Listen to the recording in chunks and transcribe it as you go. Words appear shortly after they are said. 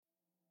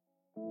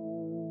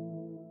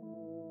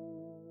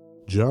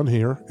John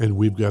here, and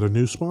we've got a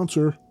new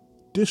sponsor,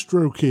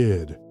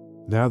 DistroKid.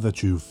 Now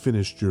that you've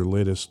finished your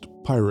latest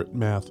Pirate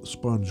Math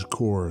Sponge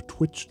Core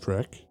Twitch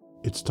trek,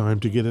 it's time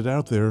to get it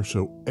out there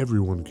so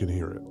everyone can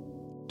hear it.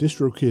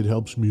 DistroKid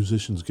helps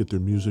musicians get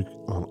their music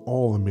on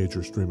all the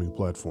major streaming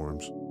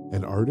platforms,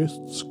 and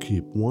artists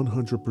keep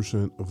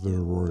 100% of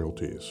their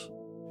royalties.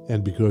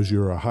 And because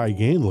you're a High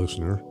Gain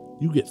listener,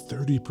 you get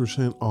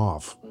 30%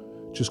 off.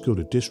 Just go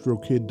to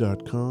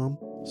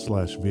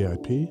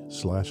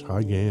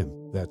distrokid.com/VIP/highgain.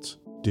 That's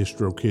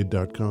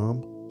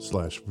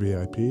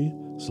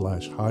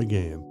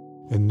distrokid.com/VIP/highgain.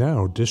 And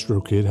now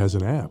DistroKid has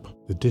an app.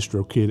 The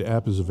DistroKid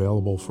app is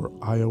available for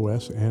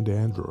iOS and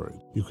Android.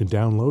 You can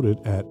download it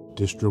at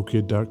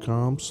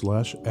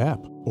distrokid.com/app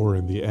or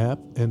in the App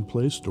and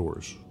Play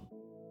stores.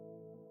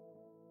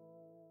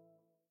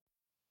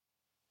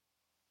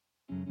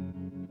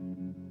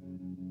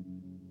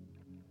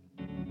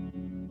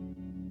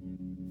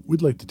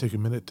 We'd like to take a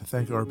minute to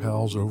thank our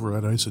pals over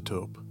at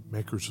Isotope,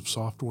 makers of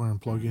software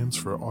and plugins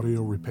for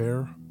audio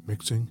repair,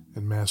 mixing,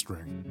 and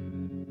mastering.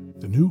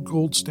 The new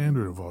gold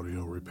standard of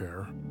audio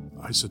repair,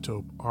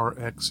 Isotope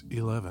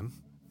RX11,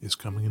 is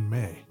coming in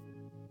May.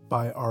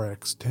 Buy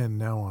RX10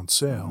 now on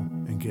sale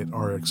and get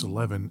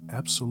RX11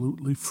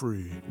 absolutely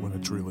free when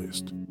it's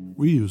released.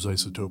 We use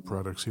Isotope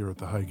products here at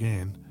the High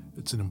Gain.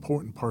 It's an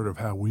important part of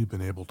how we've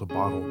been able to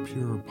bottle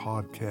pure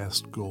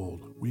podcast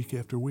gold week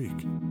after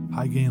week.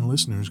 High Gain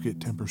listeners get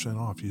 10%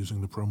 off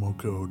using the promo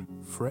code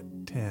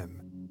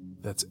FRET10.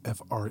 That's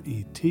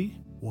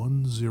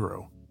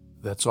FRET10.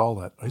 That's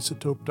all at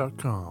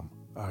isotope.com.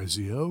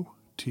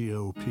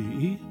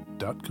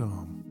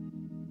 IZOTOPE.com.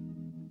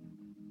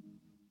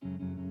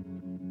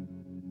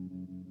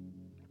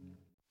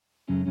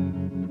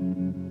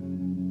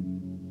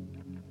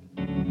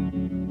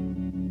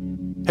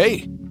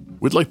 Hey!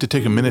 We'd like to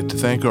take a minute to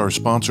thank our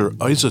sponsor,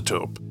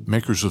 Isotope,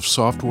 makers of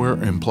software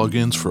and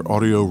plugins for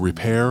audio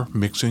repair,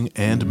 mixing,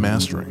 and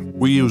mastering.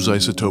 We use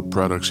Isotope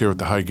products here at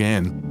the High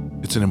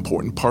Gain. It's an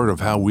important part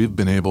of how we've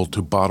been able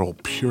to bottle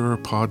pure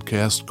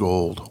podcast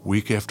gold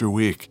week after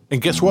week.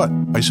 And guess what?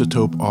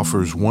 Isotope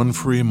offers 1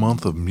 free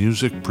month of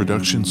Music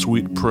Production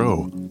Suite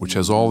Pro, which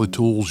has all the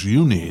tools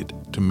you need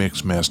to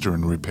mix, master,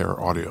 and repair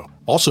audio.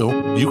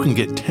 Also, you can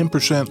get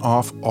 10%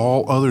 off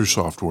all other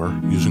software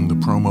using the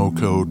promo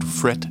code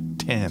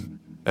FRET10.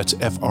 That's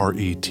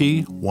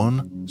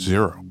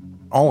FRET10.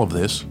 All of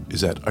this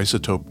is at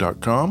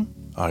isotope.com,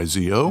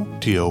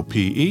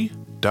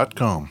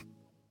 IZOTOPE.com.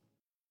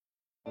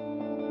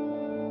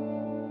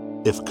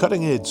 If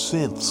cutting-edge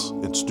synths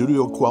and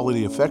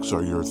studio-quality effects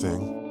are your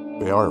thing,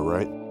 they are,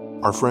 right?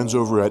 Our friends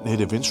over at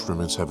Native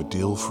Instruments have a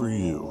deal for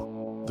you.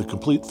 The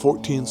complete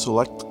 14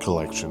 Select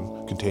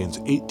collection contains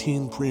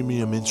 18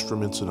 premium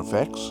instruments and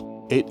effects,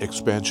 8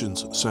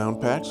 expansions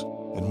sound packs,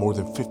 and more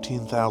than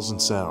 15,000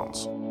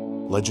 sounds.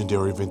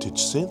 Legendary vintage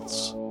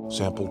synths,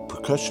 sampled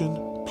percussion,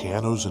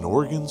 pianos and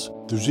organs.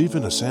 There's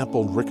even a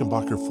sampled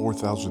Rickenbacker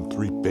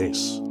 4003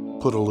 bass.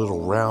 Put a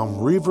little round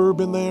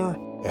reverb in there,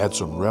 add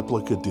some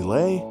replica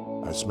delay.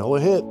 I smell a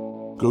hit.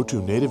 Go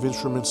to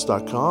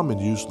nativeinstruments.com and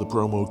use the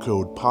promo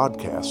code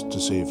PODCAST to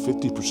save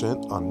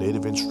 50% on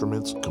Native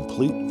Instruments'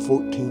 complete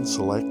 14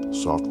 Select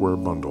software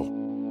bundle.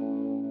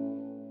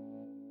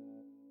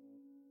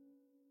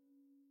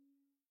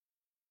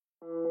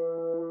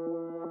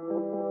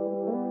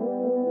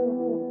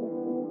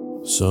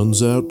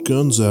 Sun's out,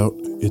 guns out.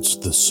 It's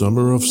the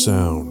summer of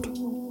sound.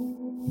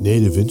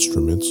 Native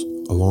Instruments,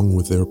 along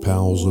with their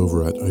pals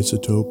over at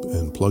Isotope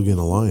and Plugin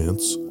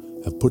Alliance,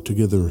 have put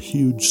together a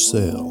huge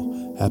sale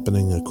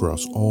happening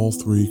across all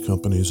 3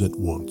 companies at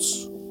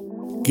once.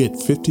 Get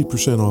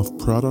 50% off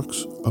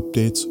products,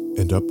 updates,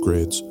 and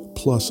upgrades,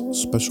 plus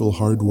special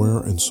hardware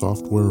and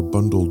software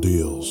bundle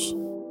deals.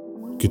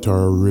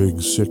 Guitar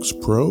Rig 6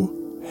 Pro,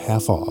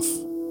 half off.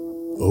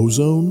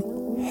 Ozone,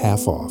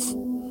 half off.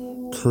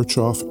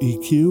 Kirchhoff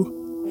EQ,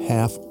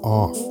 half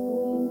off.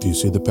 Do you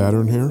see the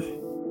pattern here?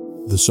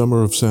 The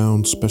Summer of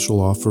Sound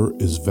special offer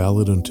is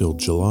valid until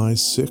July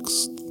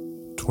 6th,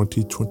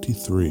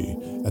 2023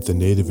 at the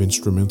Native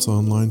Instruments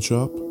online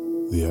shop,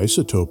 the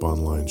Isotope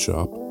online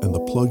shop, and the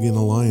Plugin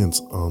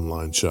Alliance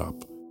online shop.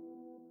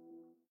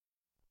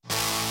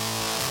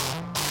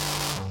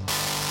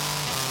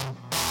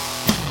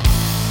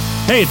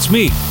 Hey, it's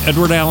me,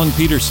 Edward Allen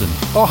Peterson.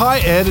 Oh, hi,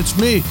 Ed. It's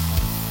me,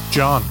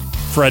 John.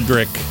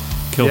 Frederick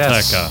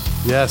Kilteca.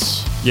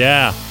 Yes.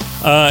 Yeah.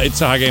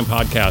 It's a High Gain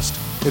podcast.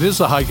 It is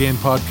the High Gain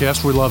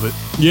podcast. We love it.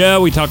 Yeah,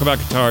 we talk about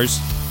guitars.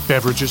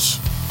 Beverages.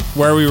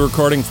 Where are we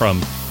recording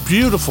from?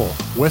 Beautiful.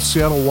 West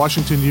Seattle,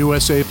 Washington,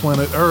 USA,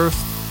 planet Earth.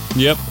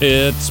 Yep,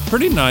 it's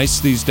pretty nice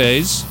these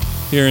days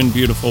here in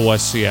beautiful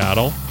West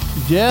Seattle.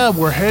 Yeah,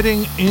 we're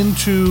heading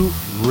into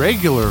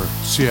regular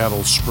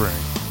Seattle spring.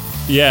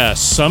 Yeah,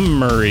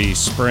 summery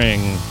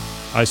spring.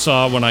 I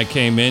saw when I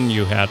came in,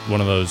 you had one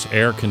of those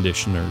air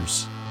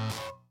conditioners.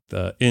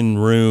 The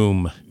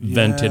in-room,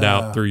 vented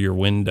out through your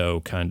window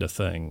kind of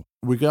thing.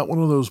 We got one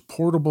of those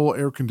portable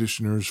air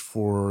conditioners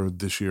for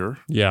this year.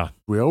 Yeah.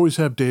 We always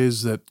have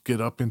days that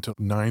get up into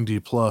 90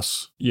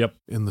 plus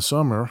in the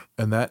summer,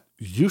 and that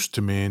used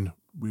to mean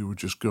we would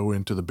just go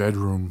into the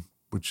bedroom,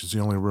 which is the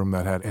only room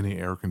that had any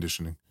air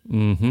conditioning.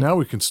 Mm-hmm. Now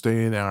we can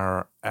stay in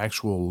our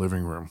actual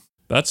living room.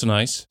 That's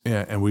nice.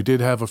 Yeah, and we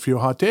did have a few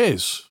hot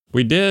days.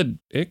 We did.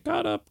 It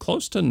got up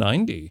close to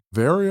 90.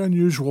 Very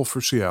unusual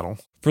for Seattle.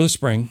 For the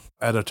spring.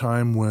 At a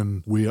time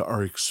when we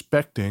are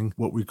expecting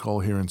what we call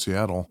here in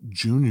Seattle,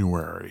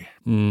 January.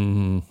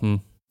 Mm-hmm.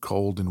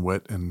 Cold and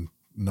wet and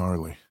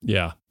gnarly.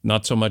 Yeah,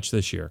 not so much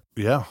this year.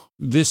 Yeah.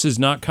 This has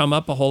not come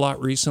up a whole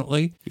lot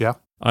recently. Yeah.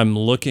 I'm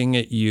looking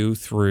at you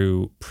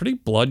through pretty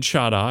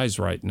bloodshot eyes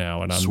right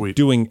now, and I'm Sweet.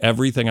 doing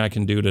everything I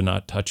can do to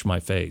not touch my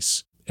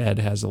face. Ed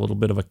has a little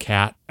bit of a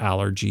cat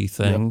allergy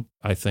thing. Yep.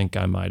 I think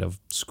I might have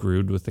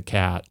screwed with the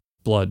cat.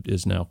 Blood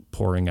is now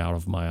pouring out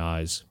of my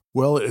eyes.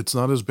 Well, it's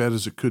not as bad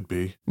as it could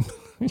be.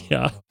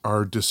 Yeah.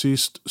 Our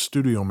deceased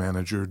studio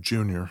manager,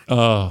 Junior.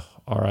 Oh,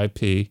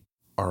 R.I.P.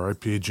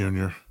 R.I.P.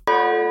 Junior.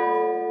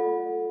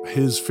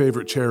 His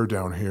favorite chair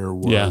down here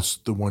was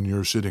the one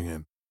you're sitting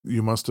in.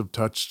 You must have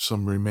touched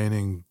some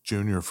remaining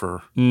Junior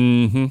fur.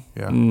 Mm-hmm.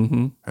 Yeah.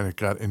 Mm-hmm. And it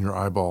got in your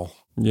eyeball.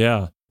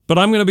 Yeah. But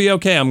I'm going to be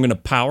okay. I'm going to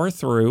power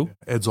through.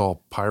 Ed's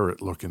all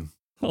pirate looking.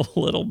 A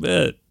little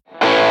bit.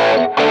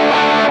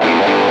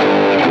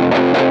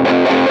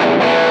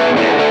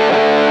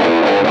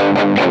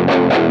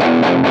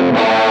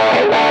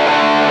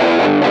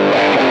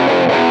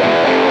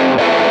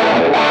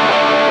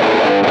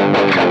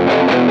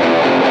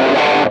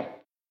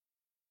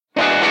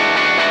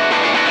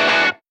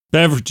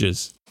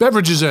 Beverages.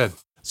 Beverages, Ed.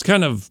 It's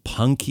kind of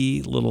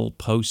punky, little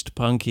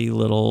post-punky,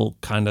 little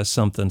kind of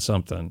something.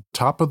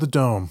 Top of the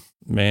dome.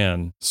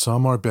 Man.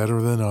 Some are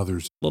better than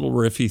others. Little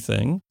riffy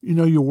thing. You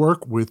know, you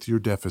work with your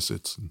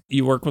deficits.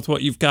 You work with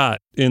what you've got.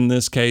 In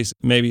this case,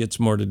 maybe it's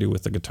more to do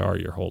with the guitar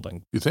you're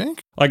holding. You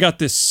think? I got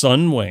this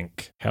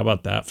Sunwink. How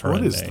about that for a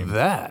name? What is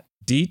that?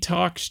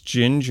 Detox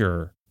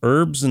ginger.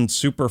 Herbs and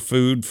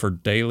superfood for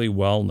daily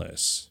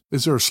wellness.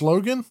 Is there a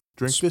slogan?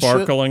 Drink this shit?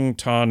 Sparkling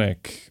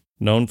tonic.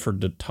 Known for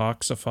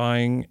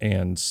detoxifying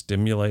and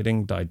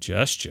stimulating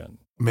digestion.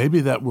 Maybe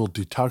that will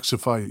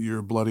detoxify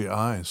your bloody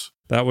eyes.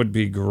 That would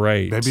be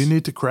great. Maybe you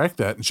need to crack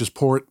that and just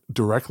pour it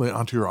directly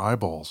onto your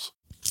eyeballs.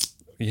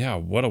 Yeah,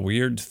 what a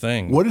weird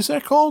thing. What is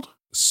that called?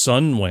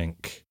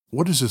 Sunwink.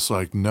 What is this,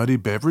 like Nutty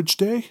Beverage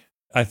Day?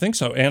 I think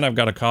so, and I've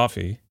got a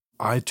coffee.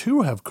 I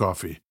too have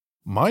coffee.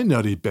 My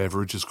nutty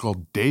beverage is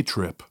called Day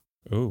Trip.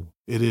 Ooh.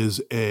 It is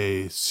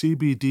a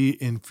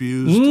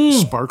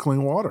CBD-infused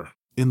sparkling water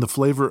in the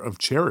flavor of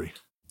cherry.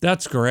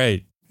 That's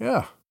great.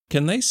 Yeah.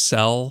 Can they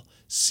sell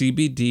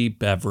CBD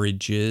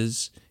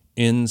beverages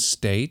in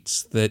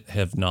states that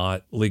have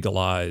not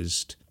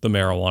legalized the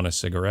marijuana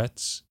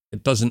cigarettes?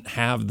 It doesn't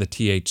have the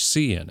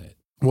THC in it.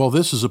 Well,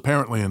 this is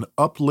apparently an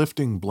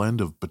uplifting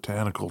blend of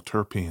botanical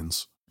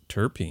terpenes.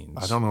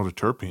 Terpenes? I don't know what a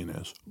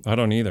terpene is. I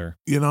don't either.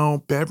 You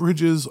know,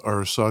 beverages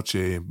are such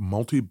a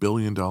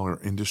multi-billion-dollar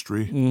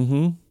industry.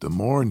 Mm-hmm. The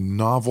more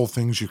novel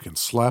things you can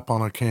slap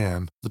on a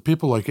can, the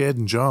people like Ed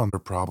and John are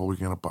probably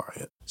going to buy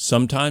it.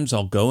 Sometimes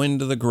I'll go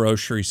into the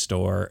grocery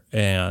store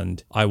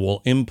and I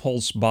will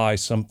impulse buy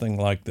something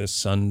like this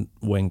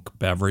Sunwink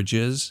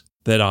beverages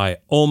that I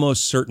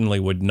almost certainly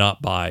would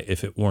not buy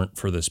if it weren't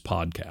for this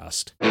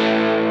podcast.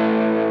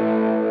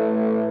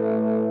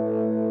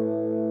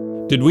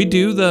 Did we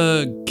do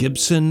the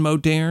Gibson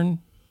Moderne?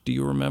 Do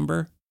you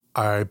remember?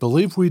 I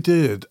believe we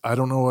did. I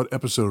don't know what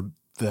episode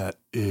that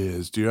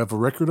is. Do you have a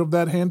record of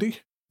that handy?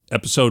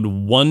 Episode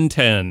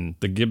 110,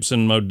 the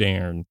Gibson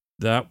Moderne.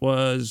 That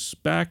was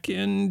back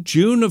in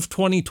June of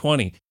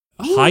 2020.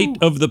 Ooh. Height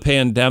of the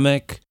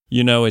pandemic.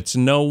 You know, it's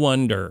no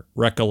wonder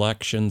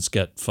recollections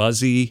get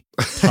fuzzy,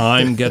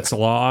 time gets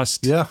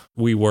lost. Yeah.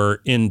 We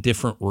were in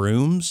different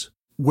rooms.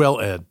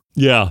 Well, Ed.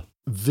 Yeah.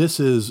 This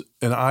is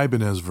an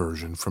Ibanez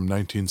version from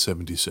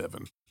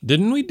 1977.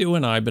 Didn't we do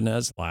an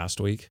Ibanez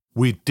last week?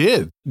 We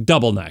did.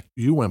 Double neck.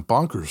 You went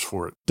bonkers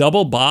for it.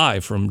 Double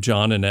buy from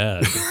John and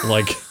Ed.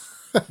 Like,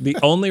 the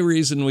only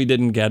reason we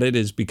didn't get it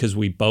is because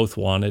we both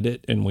wanted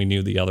it and we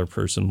knew the other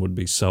person would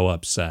be so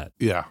upset.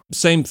 Yeah.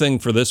 Same thing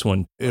for this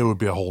one. It would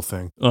be a whole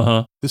thing.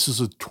 Uh-huh. This is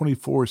a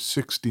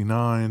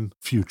 2469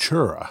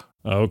 Futura.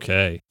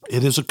 Okay.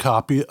 It is a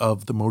copy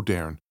of the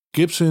Moderne.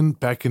 Gibson,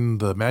 back in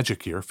the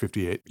Magic year,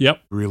 58,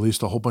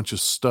 released a whole bunch of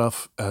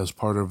stuff as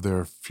part of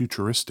their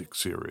futuristic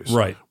series.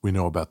 Right. We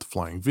know about the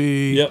Flying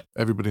V. Yep.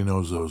 Everybody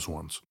knows those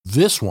ones.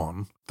 This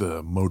one,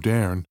 the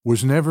Moderne,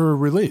 was never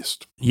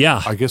released.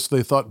 Yeah. I guess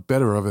they thought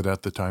better of it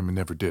at the time and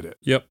never did it.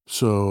 Yep.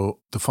 So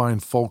the fine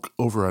folk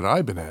over at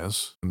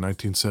Ibanez in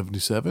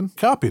 1977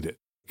 copied it.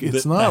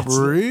 It's not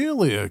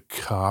really a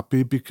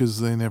copy because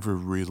they never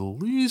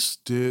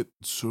released it,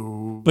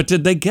 so... But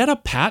did they get a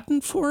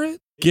patent for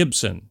it?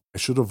 Gibson. I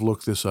should have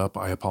looked this up.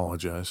 I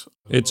apologize.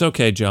 It's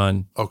okay,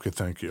 John. Okay,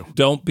 thank you.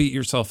 Don't beat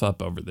yourself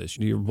up over this.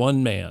 You're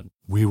one man.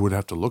 We would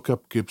have to look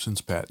up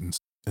Gibson's patents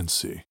and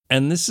see.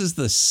 And this is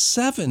the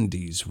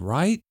 70s,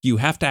 right? You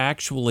have to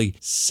actually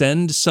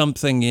send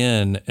something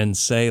in and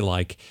say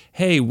like,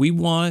 hey, we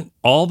want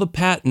all the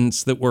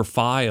patents that were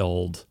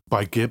filed.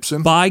 By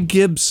Gibson? By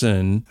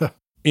Gibson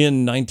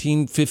in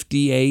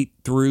 1958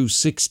 through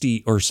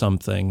 60 or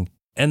something.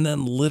 and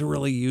then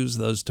literally use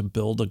those to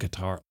build a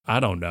guitar. I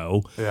don't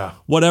know. Yeah.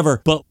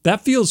 Whatever. But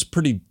that feels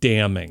pretty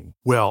damning.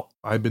 Well,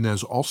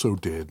 Ibanez also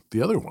did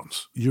the other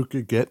ones. You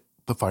could get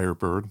the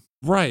Firebird.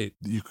 Right.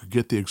 You could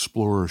get the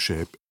Explorer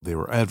shape. They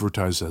were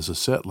advertised as a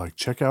set, like,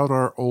 check out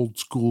our old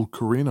school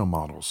Carino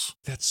models.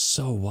 That's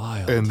so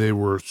wild. And they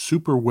were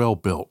super well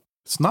built.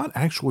 It's not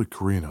actually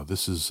Carino.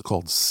 This is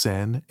called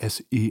Sen,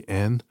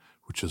 S-E-N,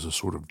 which is a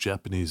sort of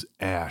Japanese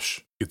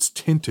ash. It's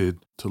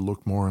tinted to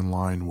look more in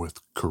line with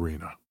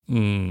Carino.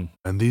 And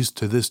these,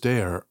 to this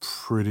day, are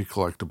pretty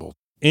collectible.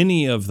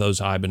 Any of those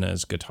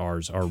Ibanez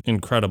guitars are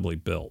incredibly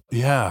built.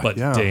 Yeah, But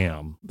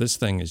damn, this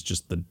thing is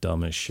just the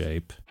dumbest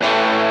shape.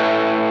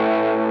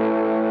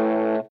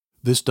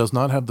 This does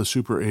not have the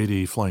Super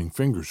 80 Flying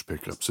Fingers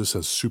pickups. This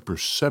has Super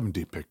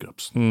 70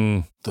 pickups,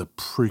 the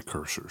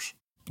precursors.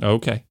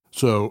 Okay.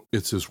 So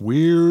it's this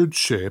weird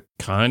shape.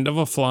 Kind of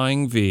a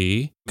flying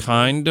V,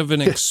 kind of an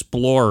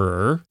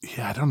Explorer.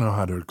 Yeah, I don't know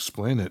how to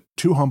explain it.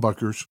 2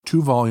 humbuckers,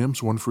 2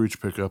 volumes, 1 for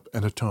each pickup,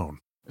 and a tone.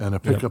 And a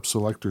pickup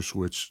selector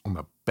switch on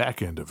the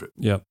back end of it,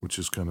 which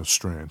is kind of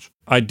strange.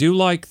 I do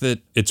like that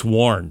it's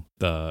worn.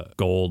 The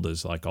gold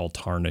is like all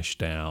tarnished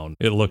down.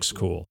 It looks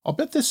cool. I'll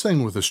bet this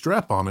thing with a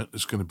strap on it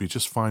is going to be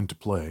just fine to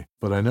play.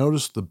 But I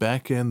noticed the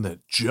back end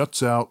that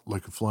juts out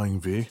like a flying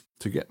V.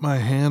 To get my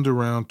hand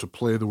around to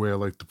play the way I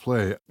like to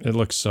play, it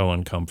looks so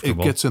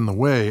uncomfortable. It gets in the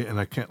way and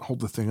I can't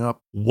hold the thing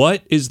up.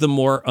 What is the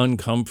more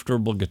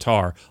uncomfortable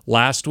guitar?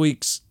 Last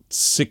week's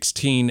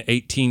 16,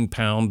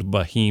 18-pound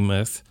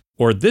behemoth,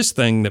 or this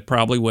thing that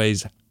probably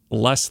weighs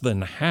less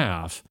than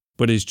half,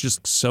 but is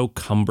just so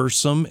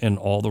cumbersome in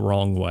all the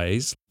wrong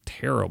ways?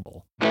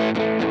 Terrible.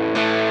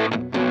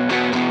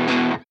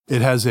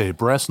 It has a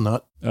brass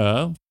nut,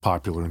 Oh,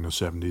 popular in the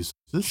 70s.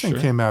 This thing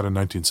came out in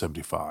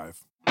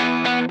 1975.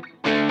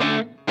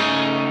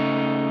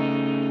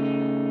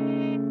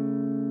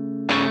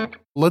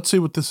 Let's see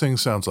what this thing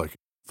sounds like.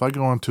 If I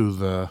go onto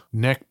the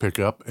neck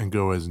pickup and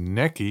go as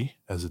necky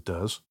as it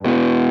does.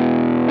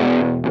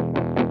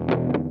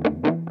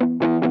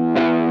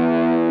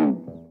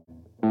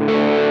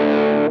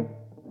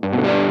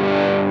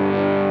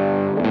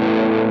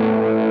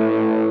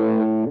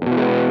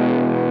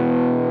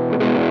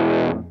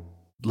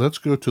 Let's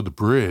go to the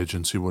bridge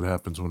and see what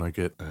happens when I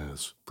get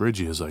as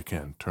bridgy as I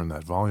can. Turn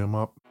that volume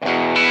up.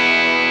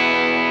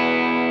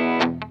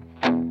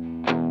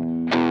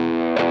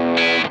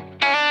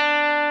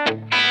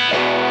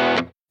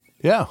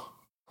 Yeah.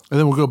 And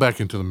then we'll go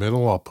back into the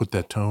middle. I'll put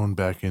that tone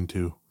back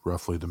into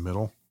roughly the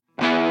middle.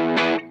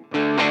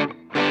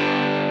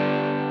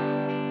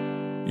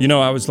 You know,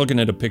 I was looking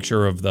at a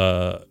picture of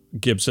the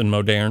Gibson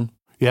Moderne.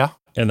 Yeah.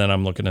 And then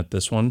I'm looking at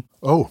this one.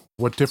 Oh,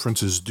 what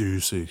differences do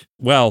you see?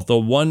 Well, the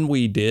one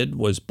we did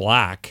was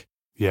black.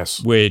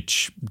 Yes.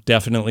 Which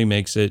definitely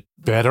makes it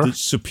better. The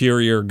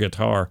superior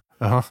guitar.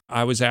 Uh-huh.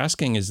 I was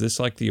asking, is this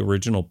like the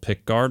original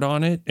pickguard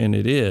on it? And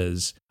it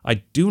is. I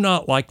do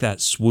not like that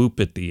swoop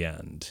at the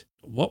end.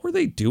 What were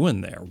they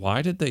doing there?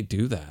 Why did they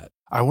do that?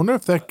 I wonder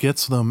if that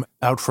gets them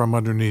out from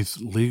underneath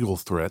legal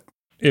threat.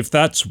 If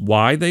that's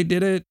why they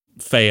did it,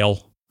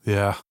 fail.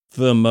 Yeah.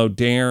 The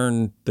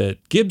Moderne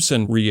that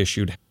Gibson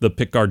reissued, the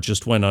pickguard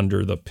just went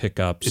under the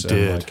pickups. It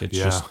did, like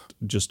it's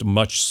just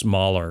much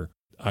smaller.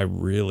 I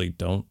really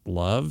don't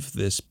love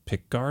this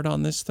pickguard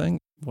on this thing.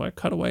 Why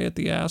cut away at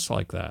the ass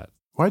like that?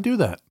 Why do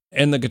that?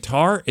 And the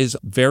guitar is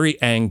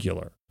very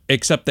angular,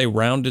 except they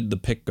rounded the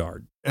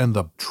pickguard. And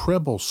the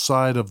treble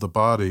side of the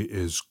body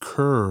is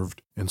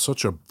curved in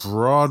such a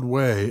broad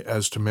way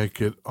as to make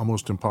it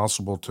almost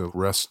impossible to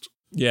rest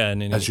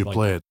as you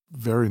play it.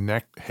 Very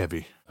neck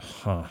heavy.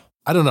 Huh.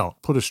 I don't know.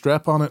 Put a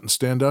strap on it and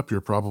stand up,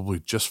 you're probably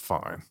just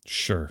fine.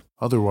 Sure.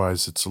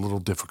 Otherwise, it's a little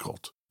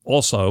difficult.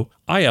 Also,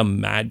 I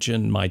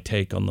imagine my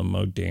take on the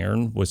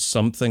Moderne was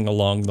something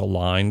along the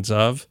lines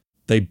of,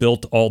 they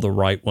built all the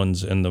right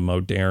ones and the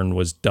Moderne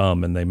was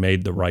dumb and they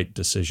made the right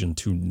decision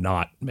to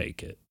not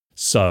make it.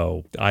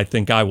 So I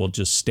think I will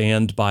just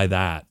stand by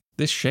that.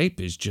 This shape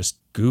is just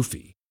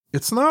goofy.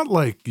 It's not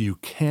like you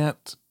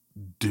can't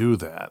do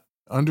that.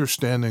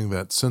 Understanding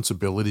that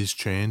sensibilities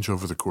change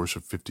over the course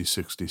of 50,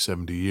 60,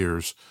 70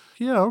 years.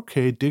 Yeah,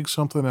 okay, dig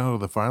something out of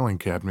the filing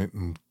cabinet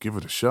and give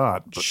it a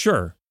shot. But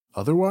sure.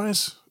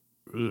 Otherwise?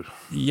 Ugh.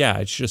 Yeah,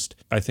 it's just,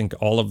 I think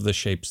all of the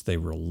shapes they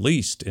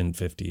released in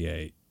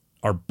 58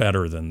 are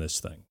better than this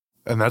thing.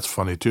 And that's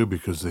funny too,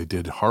 because they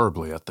did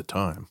horribly at the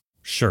time.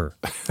 Sure.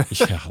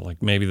 Yeah,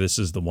 like maybe this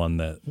is the one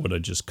that would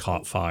have just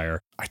caught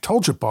fire. I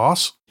told you,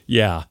 boss.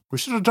 Yeah. We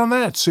should have done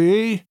that,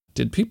 see?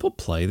 Did people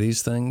play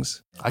these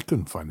things? I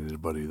couldn't find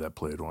anybody that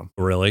played one.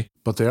 Really?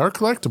 But they are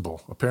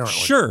collectible, apparently.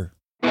 Sure.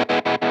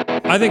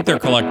 I think they're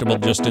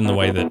collectible just in the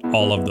way that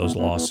all of those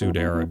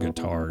lawsuit-era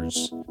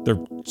guitars,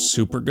 they're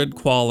super good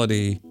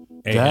quality.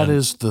 That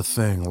is the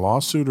thing.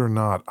 Lawsuit or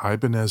not,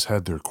 Ibanez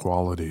had their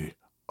quality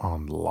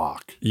on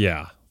lock.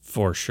 Yeah,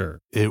 for sure.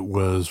 It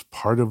was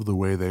part of the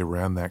way they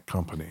ran that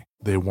company.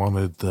 They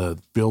wanted the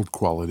build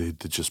quality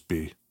to just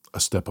be a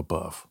step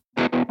above.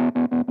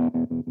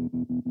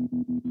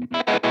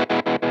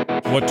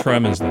 What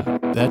trem is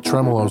that? That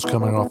tremolo is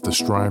coming off the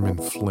Strymon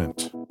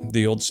Flint.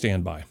 The old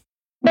standby.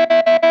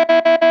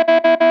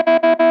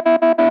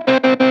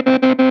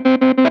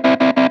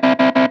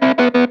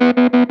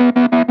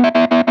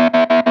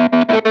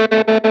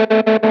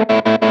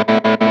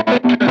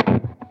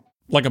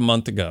 Like a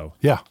month ago.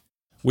 Yeah.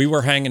 We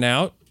were hanging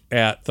out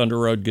at Thunder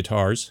Road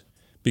Guitars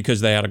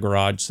because they had a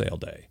garage sale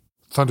day.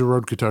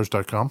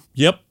 ThunderRoadGuitars.com.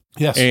 Yep.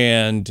 Yes.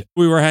 And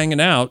we were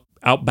hanging out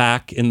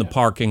back in the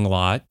parking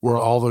lot. Where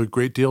all the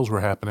great deals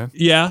were happening.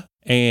 Yeah.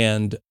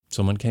 And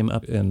someone came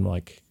up and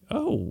like,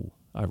 oh,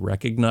 I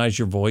recognize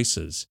your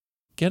voices.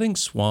 Getting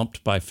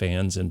swamped by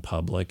fans in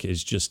public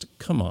is just,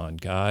 come on,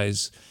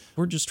 guys.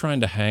 We're just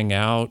trying to hang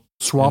out.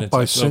 Swamped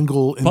by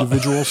single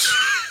individuals.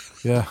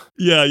 Yeah.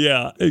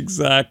 Yeah,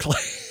 exactly.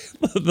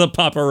 The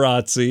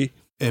paparazzi.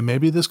 And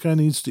maybe this guy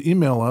needs to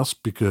email us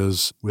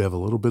because we have a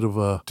little bit of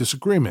a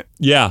disagreement.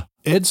 Yeah.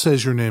 Ed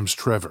says your name's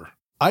Trevor.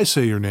 I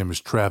say your name is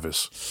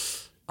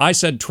Travis. I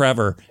said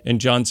Trevor, and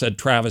John said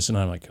Travis, and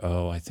I'm like,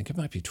 oh, I think it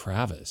might be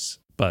Travis.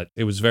 But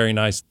it was very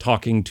nice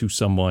talking to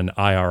someone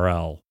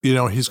IRL. You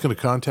know, he's going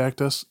to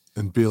contact us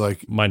and be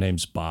like, my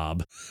name's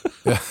Bob.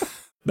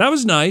 That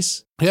was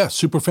nice. Yeah,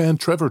 superfan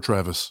Trevor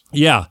Travis.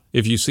 Yeah,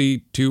 if you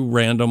see two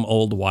random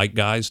old white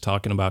guys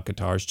talking about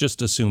guitars,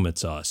 just assume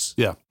it's us.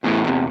 Yeah.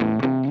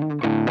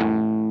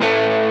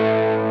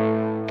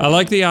 I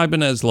like the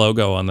Ibanez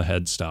logo on the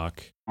headstock.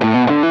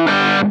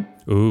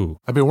 Ooh.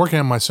 I've been working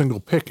on my single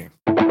picking.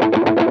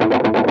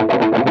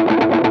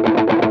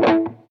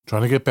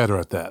 Trying to get better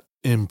at that.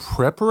 In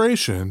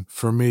preparation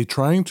for me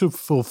trying to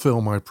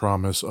fulfill my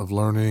promise of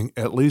learning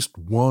at least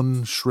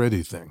one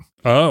shreddy thing.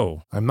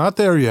 Oh. I'm not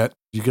there yet.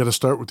 You got to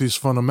start with these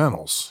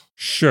fundamentals.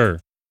 Sure.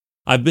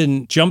 I've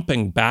been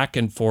jumping back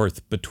and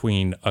forth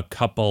between a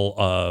couple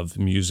of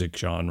music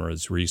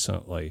genres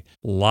recently.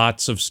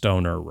 Lots of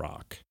stoner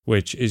rock,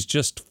 which is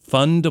just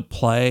fun to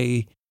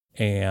play,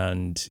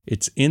 and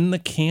it's in the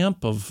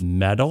camp of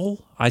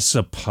metal, I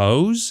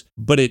suppose,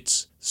 but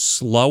it's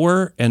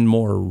slower and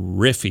more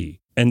riffy.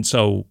 And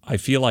so I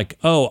feel like,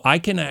 oh, I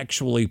can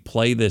actually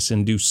play this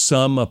and do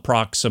some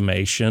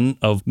approximation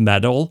of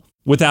metal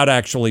without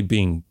actually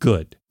being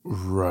good.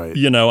 Right.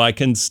 You know, I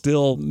can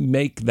still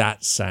make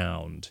that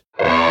sound.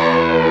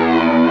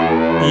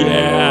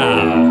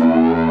 Yeah.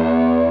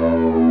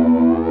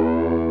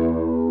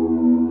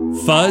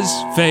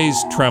 Fuzz,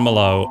 phase,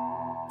 tremolo.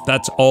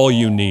 That's all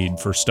you need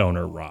for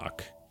stoner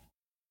rock.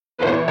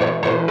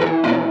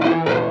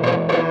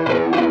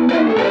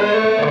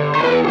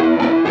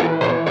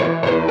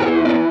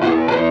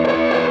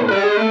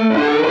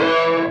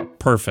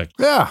 Perfect.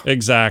 Yeah.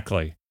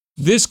 Exactly.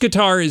 This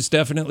guitar is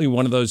definitely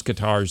one of those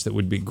guitars that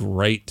would be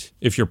great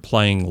if you're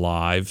playing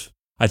live.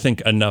 I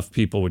think enough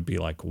people would be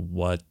like,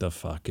 what the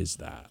fuck is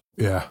that?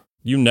 Yeah.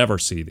 You never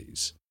see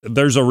these.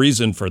 There's a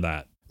reason for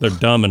that. They're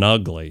dumb and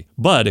ugly.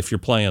 But if you're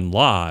playing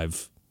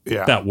live,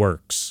 that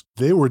works.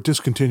 They were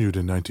discontinued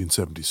in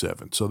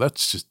 1977, so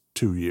that's just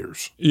 2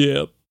 years.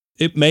 Yep.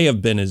 It may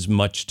have been as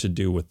much to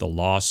do with the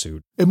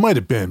lawsuit. It might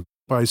have been.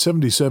 By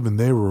 77,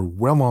 they were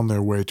well on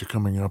their way to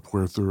coming up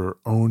with their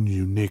own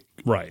unique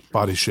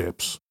body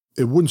shapes.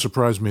 It wouldn't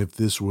surprise me if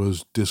this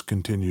was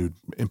discontinued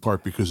in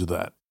part because of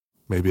that.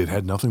 Maybe it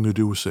had nothing to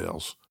do with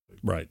sales.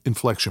 Right.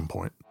 Inflection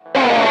point.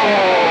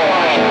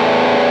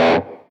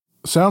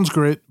 Sounds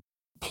great.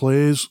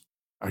 Plays.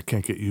 I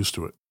can't get used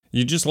to it.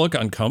 You just look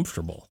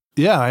uncomfortable.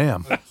 Yeah, I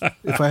am.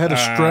 If I had a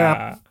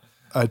strap,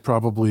 I'd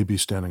probably be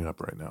standing up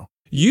right now.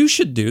 You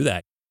should do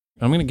that.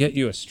 I'm going to get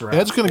you a strap.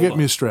 Ed's going to get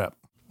me a strap.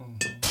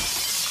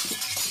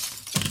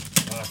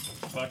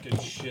 Fucking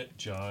shit,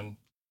 John.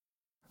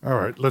 All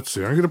right, let's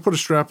see. I'm going to put a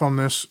strap on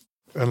this,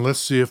 and let's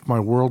see if my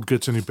world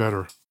gets any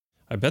better.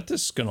 I bet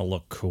this is going to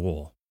look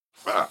cool.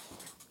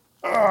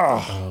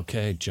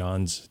 Okay,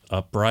 John's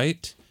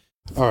upright.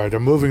 All right,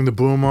 I'm moving the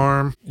boom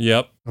arm.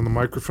 Yep. On the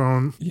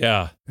microphone.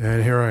 Yeah.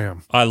 And here I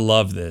am. I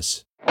love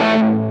this.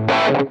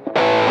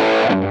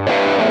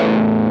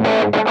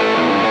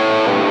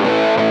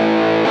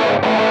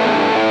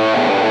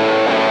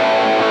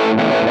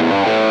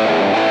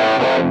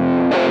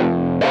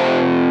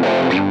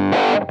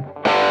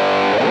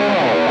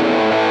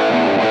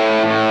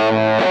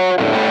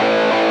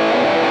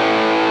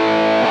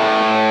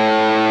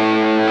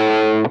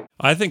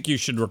 I think you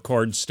should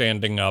record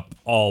standing up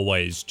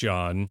always,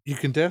 John. You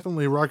can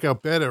definitely rock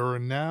out better,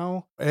 and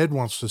now Ed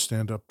wants to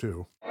stand up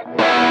too.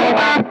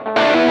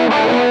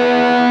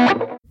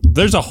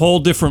 There's a whole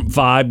different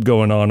vibe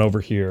going on over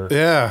here.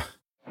 Yeah.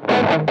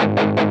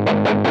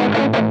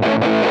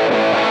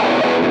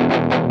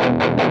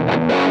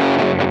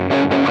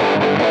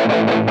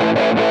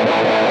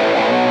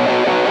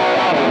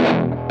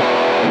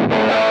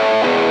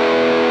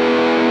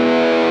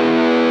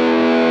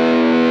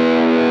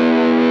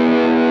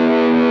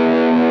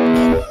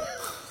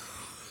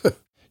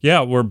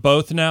 Yeah, we're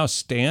both now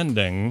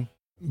standing.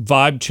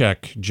 Vibe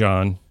check,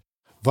 John.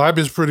 Vibe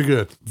is pretty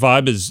good.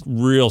 Vibe is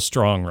real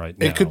strong right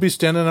now. It could be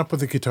standing up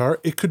with the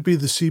guitar. It could be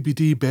the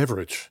CBD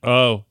beverage.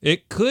 Oh,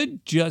 it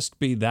could just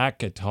be that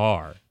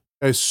guitar.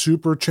 I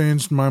super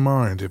changed my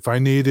mind. If I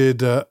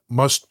needed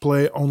must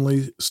play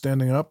only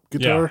standing up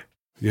guitar,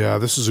 Yeah,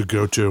 this is a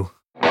go-to.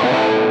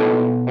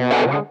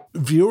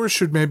 Viewers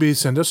should maybe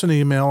send us an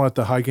email at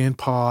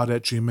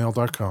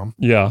thehighgainpod@gmail.com.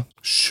 Yeah.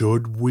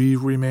 Should we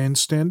remain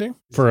standing?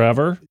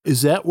 Forever?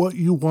 Is that what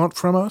you want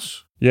from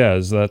us? Yeah,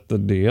 is that the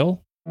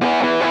deal?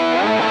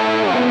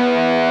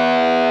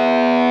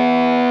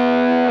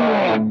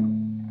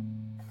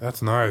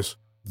 That's nice.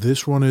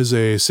 This one is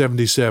a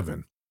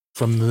 77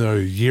 from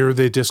the year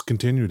they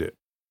discontinued it.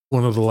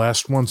 One of the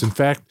last ones. In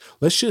fact,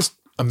 let's just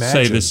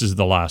imagine. Say this is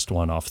the last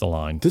one off the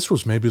line. This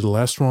was maybe the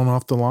last one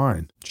off the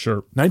line.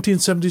 Sure.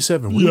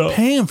 1977. What are you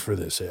paying for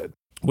this, Ed?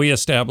 We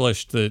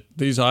established that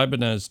these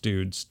Ibanez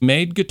dudes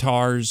made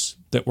guitars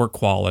that were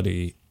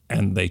quality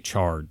and they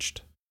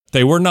charged.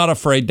 They were not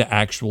afraid to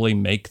actually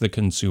make the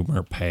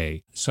consumer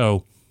pay.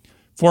 So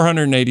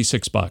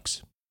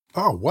 $486.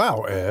 Oh,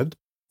 wow, Ed.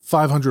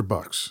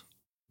 $500.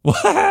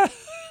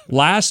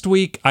 Last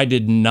week, I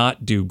did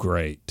not do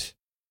great.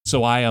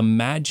 So I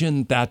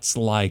imagine that's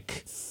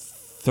like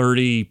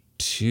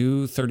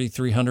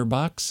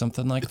 $3,300,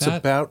 something like that. It's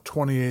about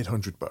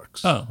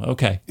 $2,800. Oh,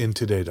 okay. In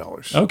today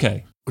dollars.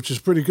 Okay. Which is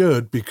pretty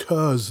good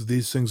because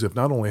these things have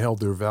not only held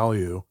their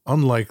value,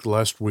 unlike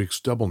last week's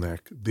double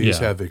neck, these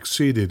have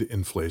exceeded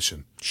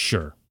inflation.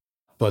 Sure.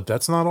 But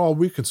that's not all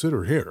we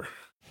consider here.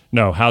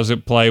 No, how's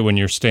it play when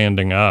you're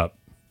standing up?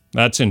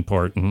 That's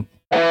important.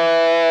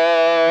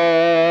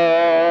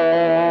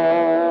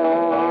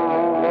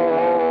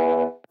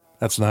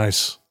 That's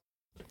nice.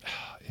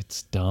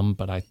 It's dumb,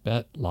 but I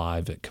bet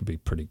live it could be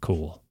pretty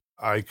cool.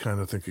 I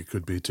kind of think it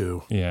could be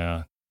too.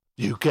 Yeah.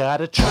 You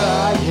gotta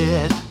try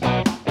it.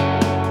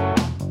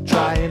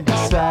 Try and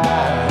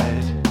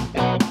decide.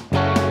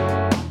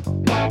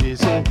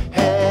 Is it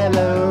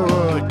hello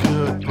or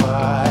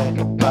goodbye?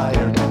 Buy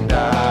or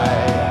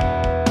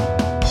deny?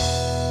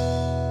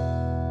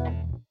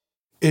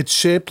 It's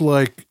shaped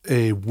like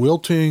a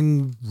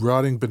wilting,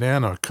 rotting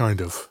banana,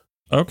 kind of.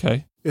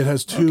 Okay. It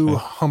has two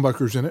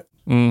humbuckers in it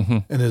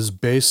and is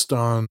based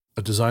on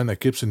a design that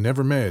Gibson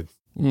never made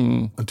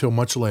until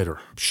much later.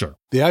 Sure.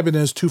 The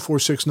Ibanez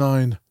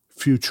 2469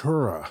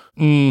 Futura.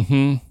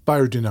 Buy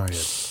or deny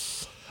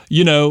it?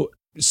 You know,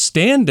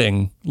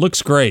 standing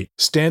looks great.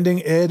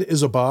 Standing, Ed,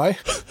 is a buy?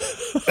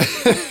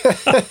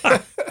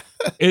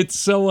 It's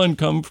so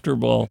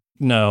uncomfortable.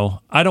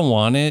 No, I don't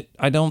want it,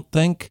 I don't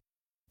think.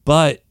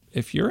 But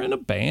if you're in a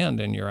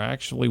band and you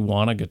actually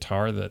want a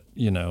guitar that,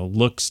 you know,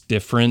 looks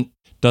different,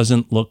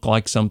 doesn't look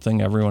like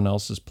something everyone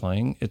else is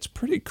playing, it's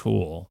pretty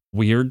cool.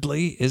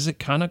 Weirdly, is it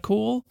kind of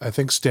cool? I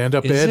think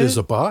stand-up Ed is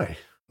a buy.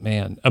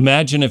 Man,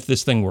 imagine if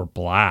this thing were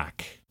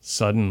black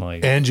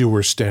suddenly. And you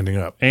were standing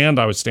up. And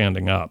I was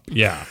standing up.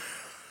 Yeah.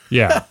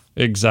 Yeah,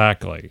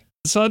 exactly.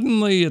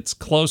 Suddenly it's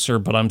closer,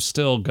 but I'm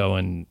still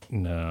going,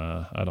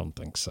 nah, I don't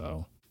think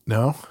so.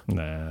 No?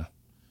 Nah.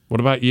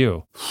 What about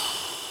you?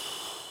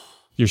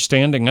 You're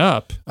standing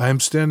up. I'm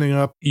standing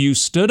up. You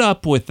stood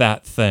up with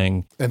that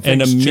thing and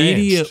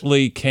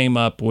immediately came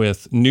up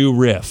with new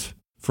riff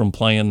from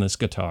playing this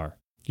guitar.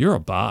 You're a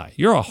buy.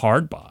 You're a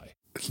hard buy.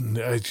 I'm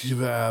going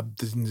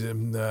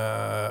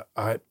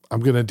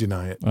to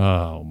deny it.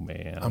 Oh,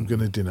 man. I'm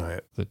going to deny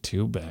it. The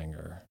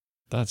two-banger.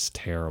 That's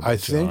terrible, I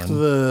think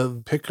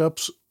the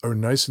pickups are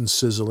nice and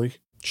sizzly.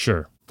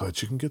 Sure.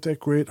 But you can get that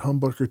great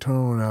humbucker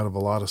tone out of a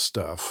lot of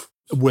stuff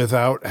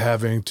without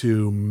having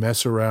to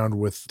mess around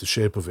with the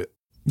shape of it.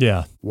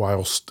 Yeah.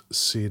 Whilst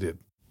seated.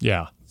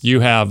 Yeah. You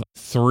have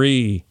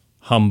 3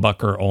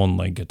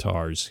 humbucker-only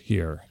guitars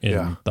here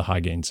in the High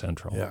Gain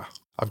Central. Yeah.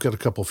 I've got a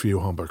couple few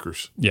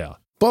humbuckers. Yeah.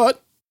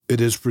 But it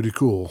is pretty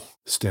cool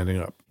standing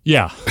up.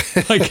 Yeah.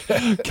 Like,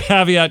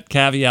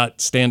 caveat,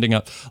 standing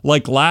up.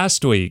 Like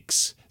last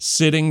week's,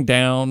 sitting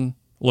down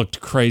looked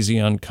crazy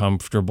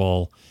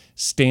uncomfortable.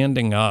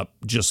 Standing up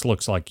just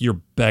looks like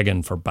you're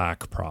begging for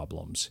back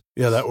problems.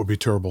 Yeah, that would be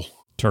terrible.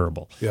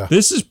 Terrible. Yeah.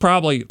 This is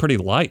probably pretty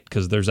light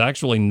because there's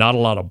actually not a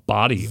lot of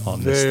body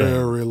on this thing.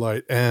 Very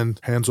light. And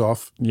hands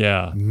off.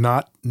 Yeah.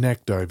 Not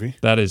neck divey.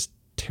 That is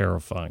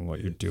terrifying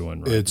what you're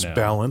doing right now. It's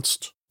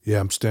balanced. Yeah,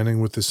 I'm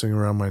standing with this thing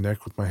around my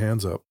neck with my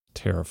hands up.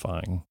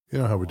 Terrifying. You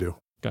know how we do.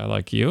 Guy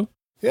like you?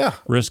 Yeah.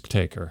 Risk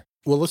taker.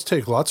 Well, let's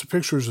take lots of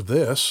pictures of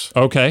this.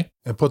 Okay.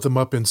 And put them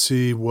up and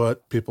see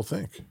what people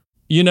think.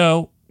 You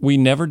know, we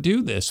never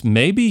do this.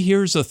 Maybe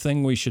here's a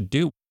thing we should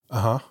do.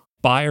 Uh-huh.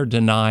 Buy or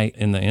deny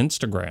in the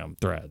Instagram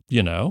thread,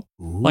 you know?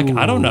 Ooh. Like,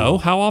 I don't know.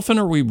 How often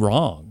are we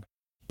wrong?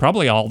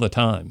 Probably all the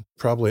time.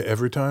 Probably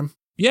every time.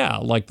 Yeah,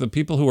 like the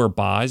people who are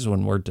buys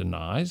when we're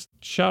denies.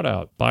 Shout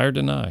out, buy or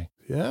deny.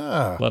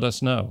 Yeah. Let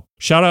us know.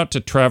 Shout out to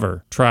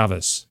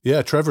Travis.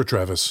 Yeah,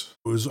 Travis,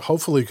 who's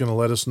hopefully going to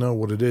let us know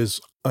what it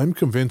is. I'm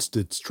convinced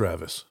it's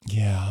Travis.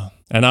 Yeah.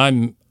 And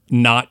I'm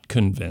not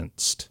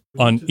convinced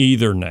on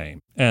either name.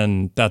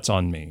 And that's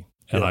on me.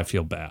 And I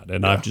feel bad.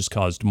 And I've just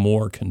caused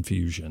more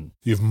confusion.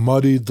 You've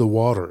muddied the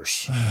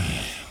waters.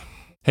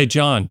 Hey,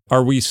 John,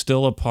 are we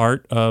still a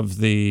part of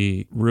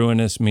the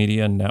Ruinous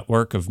Media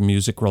network of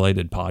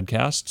music-related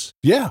podcasts?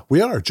 Yeah,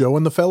 we are. Joe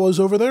and the fellows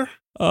over there.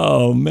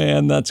 Oh,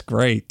 man, that's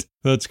great.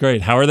 That's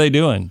great. How are they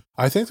doing?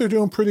 I think they're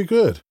doing pretty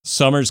good.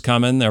 Summer's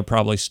coming. They're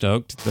probably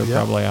stoked. They're Yep.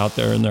 probably out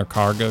there in their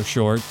cargo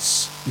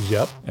shorts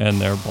Yep. and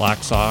their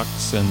black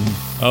socks. And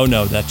oh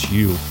no, that's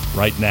you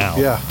right now.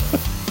 Yeah.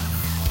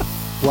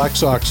 Black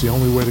socks, the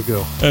only way to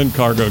go. And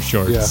cargo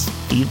shorts.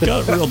 Yeah. You've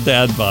got real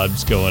dad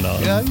vibes going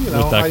on Yeah, you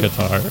know, with that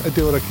guitar. I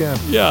do what I can.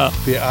 Yeah,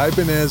 The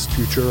Ibanez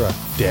Futura,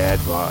 dad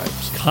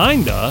vibes.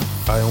 kinda.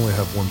 I only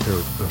have one pair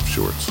of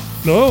shorts.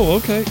 No,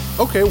 okay.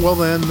 Okay, well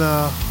then,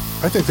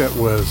 I think that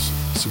was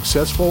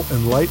successful,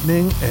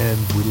 enlightening, and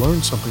we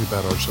learned something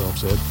about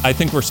ourselves, Ed. I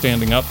think we're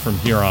standing up from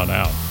here on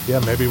out. Yeah,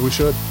 maybe we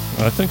should.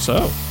 I think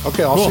so.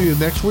 Okay, I'll Cool. see you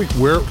next week.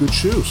 Wear good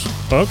shoes,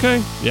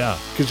 Okay. Yeah.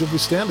 because you'll be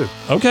standing.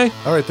 Okay.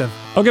 All right then.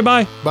 Okay,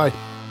 bye. Bye.